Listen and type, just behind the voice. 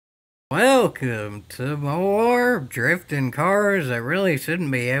Welcome to more drifting cars that really shouldn't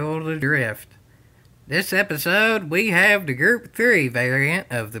be able to drift. This episode, we have the Group 3 variant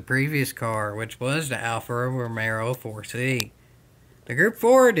of the previous car, which was the Alfa Romeo 4C. The Group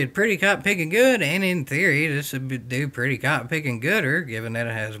 4 did pretty cotton picking good, and in theory, this would do pretty cotton picking gooder, given that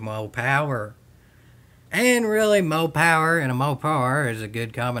it has more power. And really, more power and a Mopar is a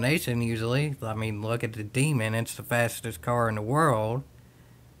good combination usually. I mean, look at the Demon, it's the fastest car in the world.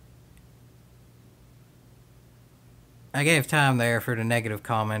 I gave time there for the negative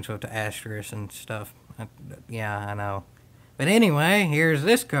comments with the asterisk and stuff. Yeah, I know. But anyway, here's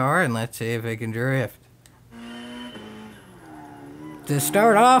this car, and let's see if it can drift. To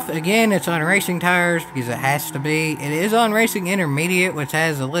start off, again, it's on racing tires because it has to be. It is on racing intermediate, which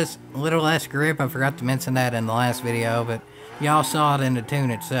has a little less grip. I forgot to mention that in the last video, but y'all saw it in the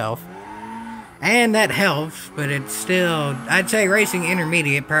tune itself. And that helps, but it's still, I'd say racing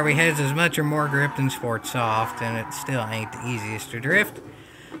intermediate probably has as much or more grip than sport soft, and it still ain't the easiest to drift.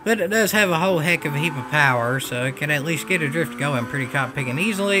 But it does have a whole heck of a heap of power, so it can at least get a drift going pretty caught picking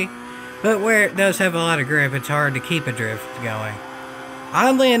easily. But where it does have a lot of grip, it's hard to keep a drift going.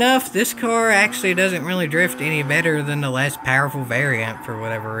 Oddly enough, this car actually doesn't really drift any better than the less powerful variant for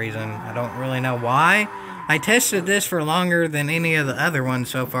whatever reason. I don't really know why. I tested this for longer than any of the other ones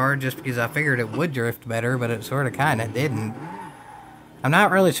so far just because I figured it would drift better, but it sort of kind of didn't. I'm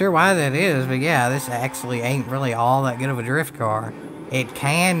not really sure why that is, but yeah, this actually ain't really all that good of a drift car. It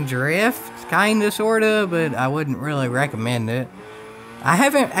can drift, kinda, sorta, but I wouldn't really recommend it. I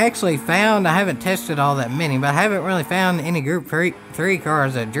haven't tested all that many, but I haven't really found any Group 3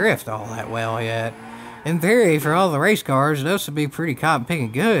 cars that drift all that well yet. In theory, for all the race cars, those would be pretty cotton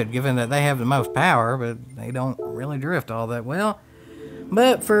picking good, given that they have the most power, but they don't really drift all that well.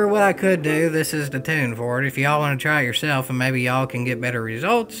 But for what I could do, this is the tune for it. If y'all want to try it yourself and maybe y'all can get better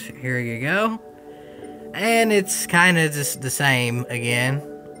results, here you go. And it's kind of just the same again.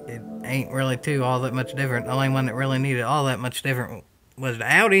 It ain't really all that much different. The only one that really needed all that much different was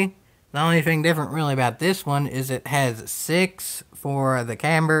the Audi. The only thing different really about this one is it has 6 for the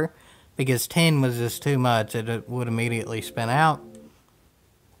camber, because 10 was just too much. It would immediately spin out.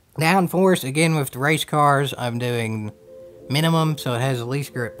 Downforce, again with the race cars, I'm doing minimum, so it has the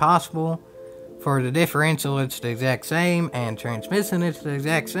least grip possible. For the differential, it's the exact same, and transmission, it's the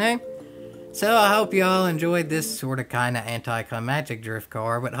exact same. So I hope y'all enjoyed this sort of kind of anticlimactic drift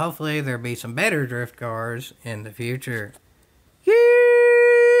car, but hopefully there'll be some better drift cars in the future.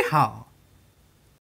 Yeehaw!